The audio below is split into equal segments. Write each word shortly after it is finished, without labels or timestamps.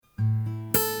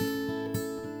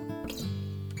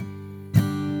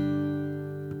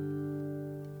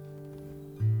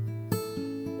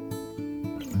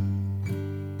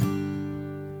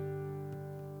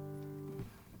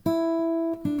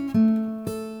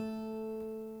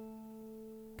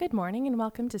Good morning and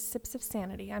welcome to Sips of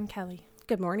Sanity. I'm Kelly.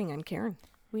 Good morning, I'm Karen.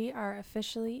 We are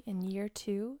officially in year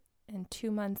 2 and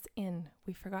 2 months in.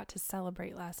 We forgot to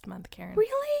celebrate last month, Karen.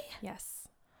 Really? Yes.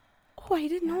 Oh, I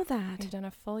didn't know that. We've done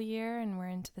a full year and we're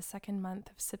into the second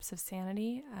month of Sips of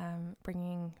Sanity,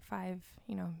 bringing 5,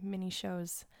 mini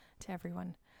shows to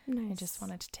everyone. Nice. I just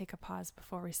wanted to take a pause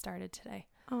before we started today.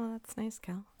 Oh, that's nice,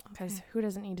 Kel. Because who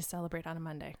doesn't need to celebrate on a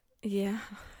Monday? Yeah.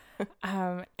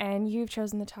 And you've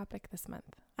chosen the topic this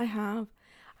month. I have.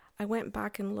 I went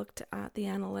back and looked at the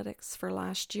analytics for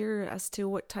last year as to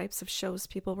what types of shows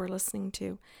people were listening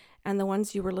to, and the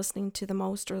ones you were listening to the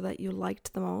most or that you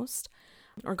liked the most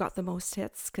or got the most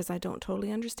hits, because I don't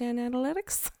totally understand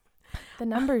analytics. The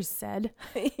numbers said.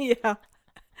 Yeah.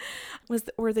 Was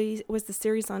the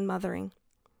series on mothering.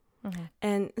 Mm-hmm.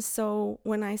 And so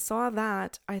when I saw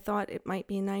that, I thought it might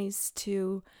be nice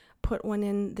to put one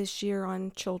in this year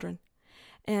on children.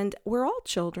 And we're all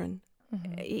children.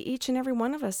 Mm-hmm. Each and every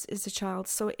one of us is a child.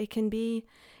 So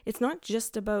it's not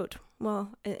just about,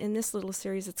 in this little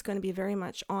series, it's going to be very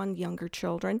much on younger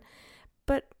children.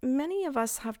 But many of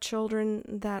us have children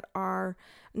that are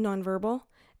nonverbal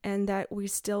and that we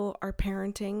still are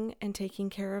parenting and taking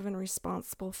care of and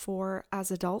responsible for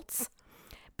as adults.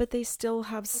 But they still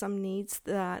have some needs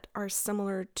that are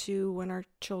similar to when our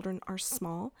children are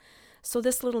small. So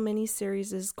this little mini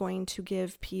series is going to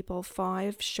give people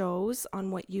 5 shows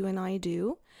on what you and I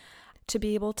do to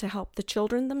be able to help the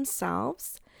children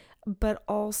themselves, but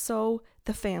also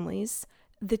the families,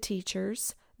 the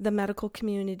teachers, the medical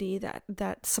community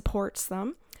that supports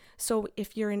them. So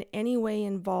if you're in any way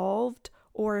involved,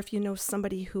 or if you know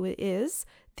somebody who it is,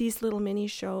 these little mini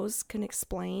shows can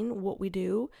explain what we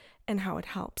do and how it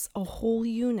helps a whole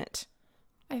unit.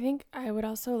 I think I would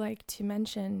also like to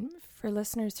mention for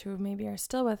listeners who maybe are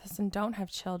still with us and don't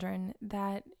have children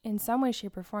that in some way,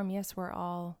 shape, or form, yes, we're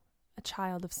all a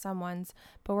child of someone's,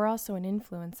 but we're also an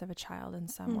influence of a child in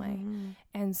some way.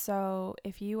 And so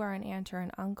if you are an aunt or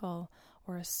an uncle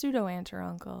or a pseudo aunt or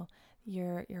uncle,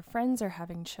 your friends are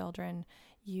having children,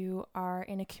 you are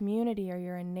in a community or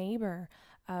you're a neighbor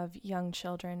of young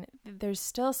children, there's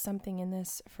still something in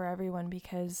this for everyone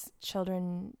because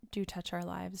children do touch our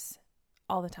lives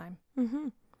all the time. Mm-hmm.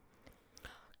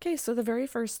 Okay, so the very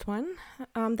first one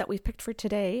that we've picked for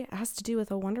today has to do with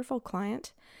a wonderful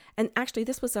client. And actually,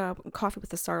 this was a Coffee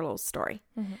with the Sarlos story.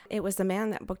 Mm-hmm. It was a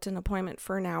man that booked an appointment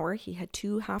for an hour. He had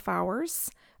 2 half hours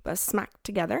smacked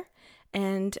together.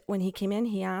 And when he came in,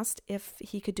 he asked if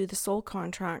he could do the soul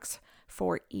contracts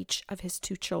for each of his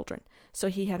 2 children. So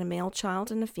he had a male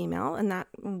child and a female, and that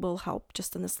will help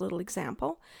just in this little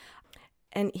example.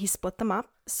 And he split them up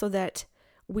so that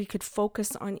we could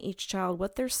focus on each child,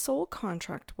 what their soul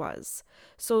contract was.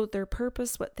 So their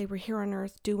purpose, what they were here on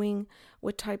earth doing,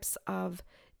 what types of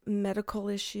medical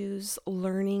issues,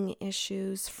 learning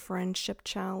issues, friendship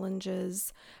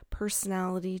challenges,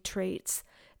 personality traits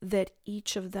that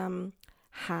each of them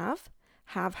have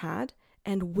had,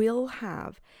 and will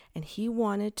have. And he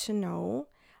wanted to know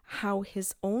how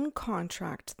his own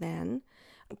contract then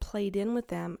played in with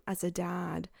them as a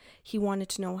dad. He wanted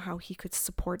to know how he could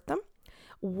support them.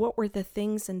 What were the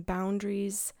things and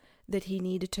boundaries that he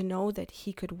needed to know that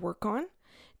he could work on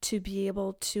to be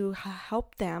able to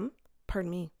help them?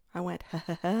 Pardon me, I went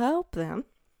help them.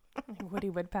 Woody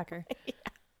Woodpecker. Yeah.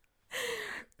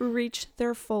 Reach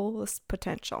their fullest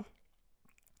potential.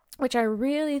 Which I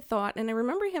really thought, and I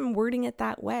remember him wording it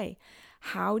that way.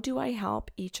 How do I help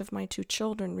each of my 2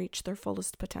 children reach their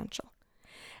fullest potential?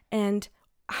 And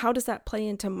how does that play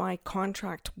into my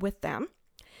contract with them?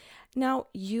 Now,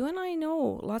 you and I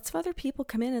know lots of other people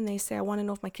come in and they say, I want to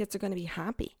know if my kids are going to be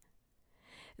happy.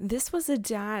 This was a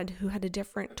dad who had a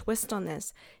different twist on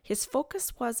this. His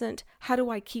focus wasn't, how do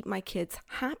I keep my kids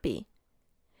happy?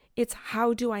 It's,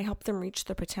 how do I help them reach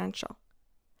their potential?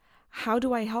 How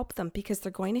do I help them? Because they're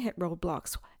going to hit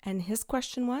roadblocks. And his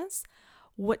question was,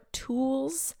 what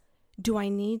tools do I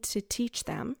need to teach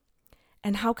them?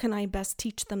 And how can I best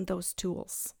teach them those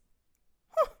tools?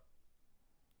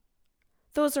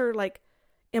 Those are like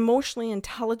emotionally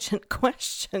intelligent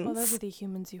questions. Well, those are the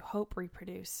humans you hope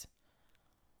reproduce.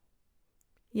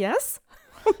 Yes?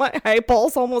 My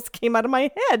eyeballs almost came out of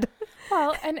my head.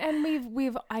 Well, and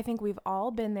I think we've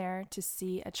all been there to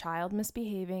see a child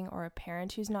misbehaving or a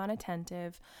parent who's not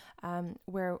attentive,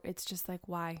 where it's just like,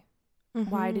 why? Mm-hmm.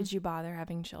 Why did you bother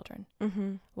having children?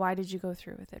 Mm-hmm. Why did you go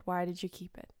through with it? Why did you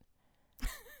keep it?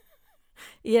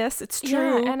 Yes, it's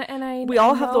true. Yeah, and we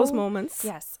all have those moments.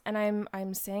 Yes, and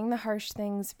I'm saying the harsh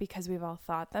things because we've all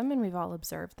thought them and we've all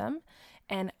observed them,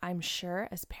 and I'm sure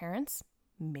as parents,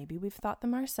 maybe we've thought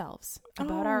them ourselves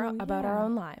about our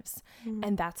own lives,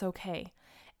 and that's okay.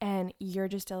 And you're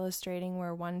just illustrating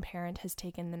where one parent has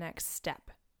taken the next step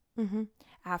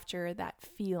after that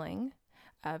feeling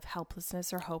of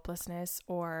helplessness or hopelessness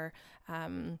or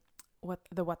what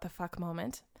the fuck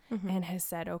moment, and has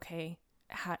said, okay,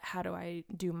 how do I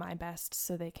do my best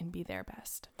so they can be their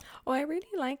best? Oh, I really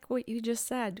like what you just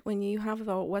said when you have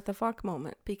the what the fuck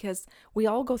moment, because we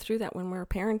all go through that when we're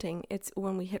parenting. It's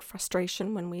when we hit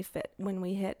frustration, when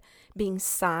we hit being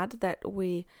sad that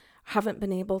we haven't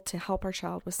been able to help our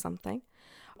child with something,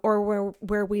 or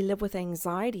where we live with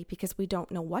anxiety because we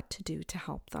don't know what to do to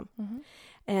help them.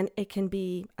 And it can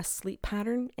be a sleep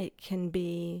pattern, it can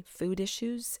be food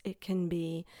issues, it can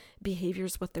be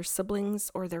behaviors with their siblings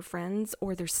or their friends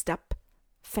or their step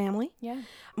family,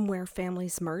 where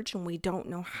families merge and we don't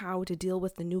know how to deal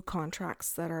with the new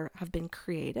contracts that have been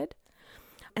created.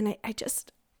 And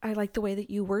I like the way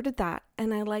that you worded that,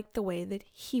 and I like the way that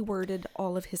he worded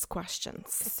all of his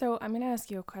questions. So I'm going to ask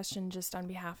you a question just on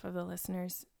behalf of the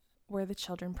listeners. Were the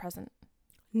children present?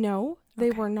 No,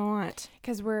 they were not.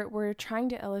 Because we're trying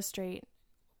to illustrate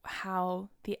how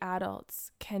the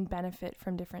adults can benefit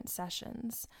from different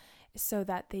sessions so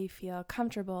that they feel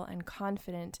comfortable and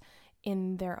confident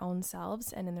in their own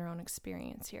selves and in their own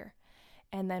experience here,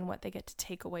 and then what they get to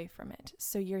take away from it.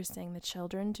 So you're saying the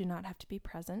children do not have to be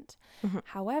present.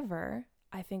 However,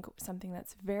 I think something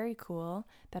that's very cool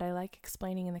that I like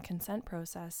explaining in the consent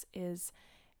process is,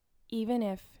 even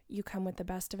if you come with the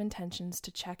best of intentions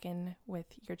to check in with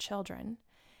your children,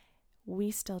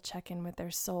 we still check in with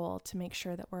their soul to make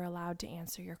sure that we're allowed to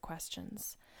answer your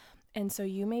questions. And so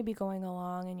you may be going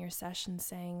along in your session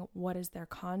saying, what is their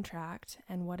contract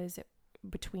and what is it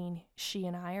between she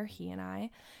and I or he and I,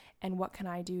 and what can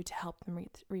I do to help them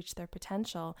reach their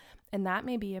potential? And that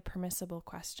may be a permissible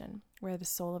question where the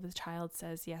soul of the child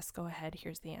says, yes, go ahead,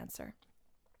 here's the answer.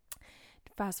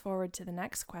 Fast forward to the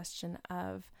next question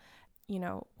of,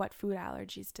 what food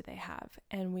allergies do they have?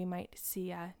 And we might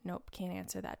see nope, can't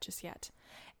answer that just yet.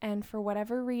 And for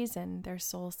whatever reason, their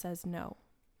soul says no.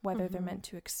 Whether they're meant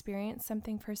to experience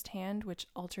something firsthand, which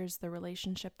alters the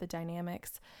relationship, the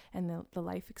dynamics, and the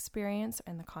life experience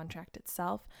and the contract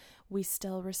itself, we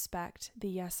still respect the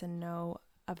yes and no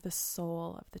of the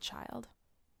soul of the child.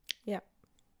 Yep.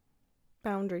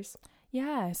 Boundaries.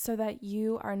 Yeah, so that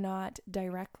you are not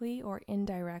directly or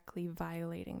indirectly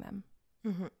violating them.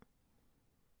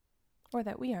 Or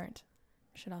that we aren't.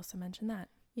 Should also mention that.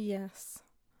 Yes.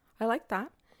 I like that.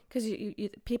 Because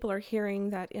people are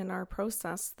hearing that in our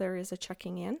process, there is a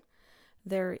checking in,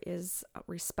 there is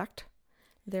respect,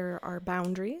 there are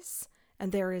boundaries,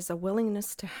 and there is a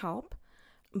willingness to help,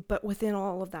 but within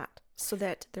all of that, so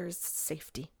that there's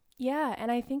safety. Yeah,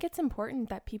 and I think it's important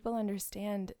that people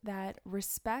understand that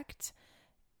respect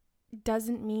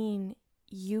doesn't mean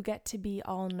you get to be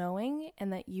all-knowing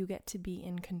and that you get to be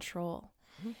in control.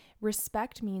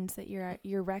 Respect means that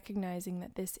you're recognizing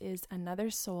that this is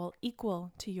another soul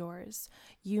equal to yours.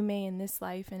 You may in this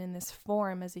life and in this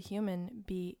form as a human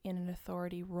be in an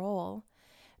authority role,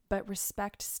 but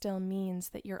respect still means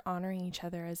that you're honoring each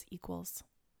other as equals.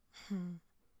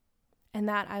 And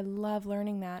that I love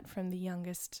learning that from the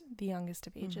youngest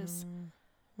of ages,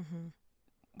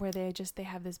 where they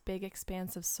have this big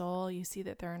expansive soul. You see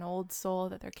that they're an old soul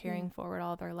that they're carrying forward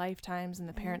all their lifetimes, and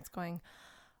the parents going,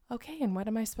 okay, and what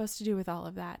am I supposed to do with all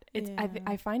of that?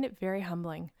 I find it very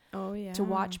humbling to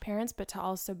watch parents, but to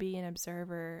also be an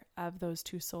observer of those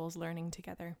two souls learning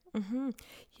together.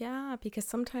 Yeah, because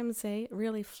sometimes it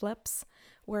really flips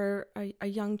where a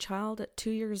young child at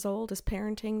 2 years old is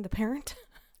parenting the parent.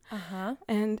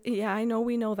 And yeah, I know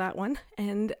we know that one.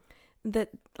 And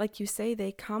that, like you say,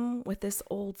 they come with this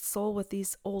old soul, with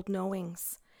these old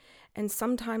knowings. And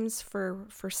sometimes for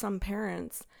some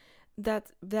parents,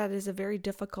 that is a very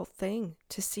difficult thing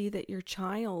to see, that your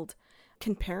child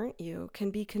can parent you, can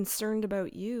be concerned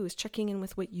about you, is checking in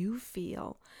with what you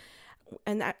feel.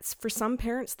 And that's, for some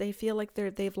parents, they feel like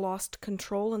they've lost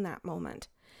control in that moment.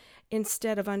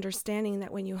 Instead of understanding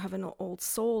that when you have an old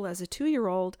soul as a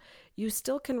 2-year-old, you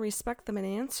still can respect them and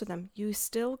answer them. You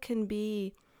still can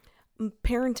be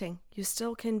parenting. You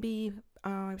still can be,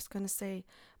 I was going to say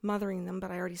mothering them,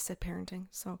 but I already said parenting.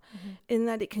 So in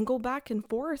that it can go back and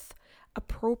forth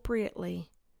appropriately,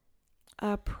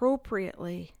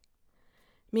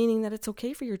 meaning that it's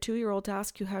okay for your 2-year-old to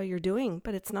ask you how you're doing,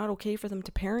 but it's not okay for them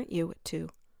to parent you at 2.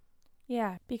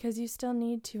 Yeah, because you still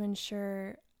need to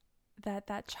ensure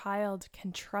that child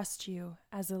can trust you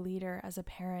as a leader, as a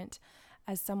parent,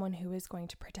 as someone who is going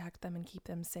to protect them and keep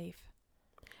them safe.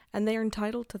 And they are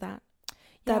entitled to that.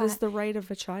 That is the right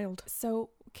of a child. So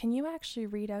can you actually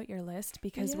read out your list?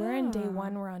 Because we're in day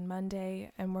 1, we're on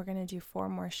Monday, and we're going to do 4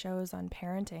 more shows on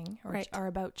parenting, or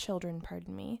about children,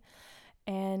 pardon me.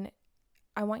 And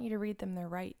I want you to read them their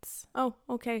rights. Oh,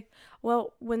 okay.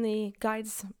 Well, when the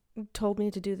guides told me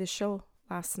to do this show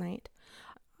last night,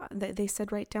 they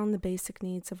said write down the basic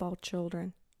needs of all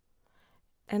children.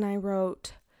 And I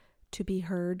wrote to be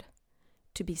heard,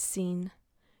 to be seen,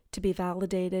 to be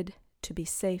validated, to be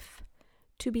safe,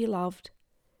 to be loved,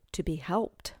 to be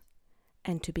helped,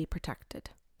 and to be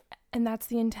protected. And that's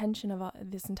the intention of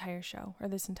this entire show, or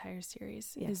this entire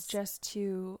series, is just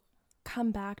to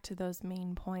come back to those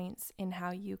main points in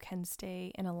how you can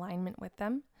stay in alignment with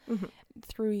them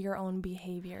through your own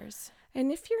behaviors.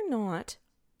 And if you're not,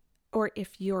 or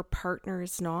if your partner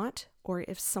is not, or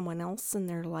if someone else in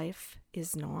their life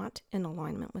is not in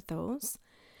alignment with those,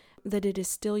 that it is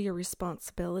still your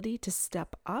responsibility to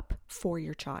step up for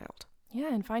your child.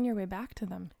 Yeah, and find your way back to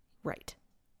them. Right.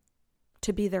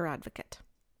 To be their advocate.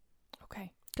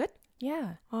 Okay. Good?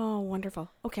 Yeah. Oh,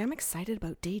 wonderful. Okay, I'm excited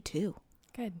about day 2.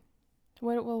 Good.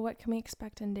 What can we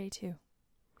expect in day 2?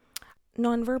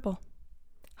 Nonverbal.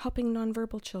 Helping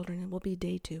nonverbal children will be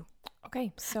day 2.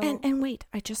 Okay, so... And wait,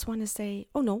 I just want to say,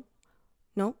 no,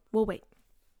 we'll wait.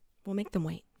 We'll make them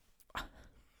wait.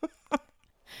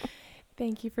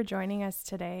 Thank you for joining us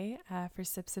today for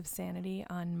Sips of Sanity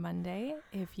on Monday.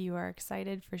 If you are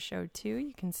excited for show 2,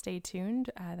 you can stay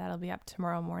tuned. That'll be up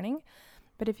tomorrow morning.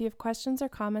 But if you have questions or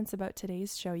comments about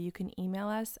today's show, you can email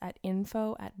us at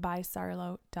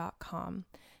info@bysarlo.com.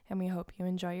 And we hope you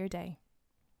enjoy your day.